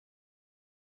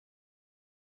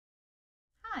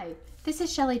Hi, this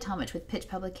is Shelly Talmadge with Pitch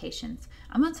Publications.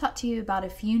 I'm going to talk to you about a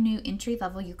few new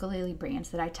entry-level ukulele brands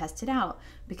that I tested out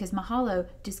because Mahalo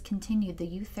discontinued the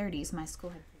U30s my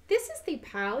school had. This is the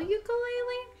Pyle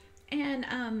ukulele, and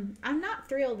I'm not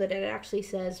thrilled that it actually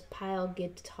says Pyle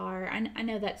Guitar. I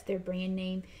know that's their brand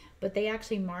name, but they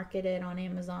actually market it on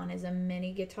Amazon as a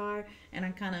mini guitar, and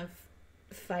I kind of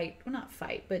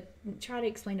try to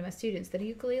explain to my students that a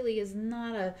ukulele is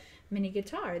not a mini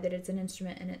guitar, that it's an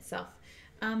instrument in itself.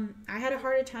 I had a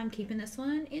harder time keeping this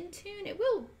one in tune. It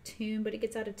will tune, but it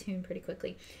gets out of tune pretty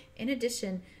quickly. In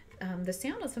addition, the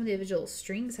sound on some of the individual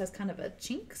strings has kind of a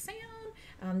chink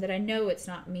sound that I know it's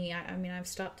not me. I mean, I've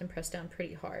stopped and pressed down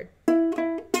pretty hard.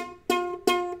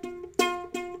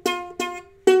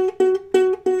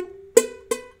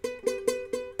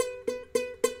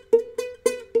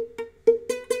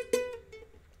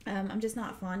 I'm just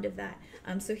not fond of that.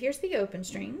 So here's the open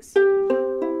strings.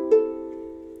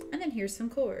 And then here's some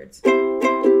chords. And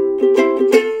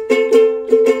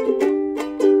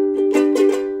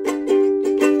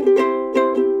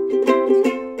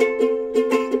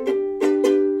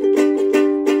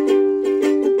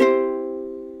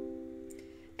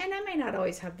I may not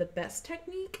always have the best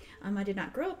technique. I did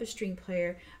not grow up a string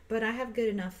player, but I have good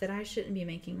enough that I shouldn't be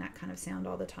making that kind of sound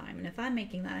all the time. And if I'm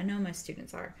making that, I know my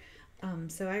students are.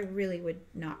 So I really would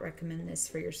not recommend this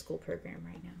for your school program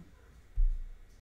right now.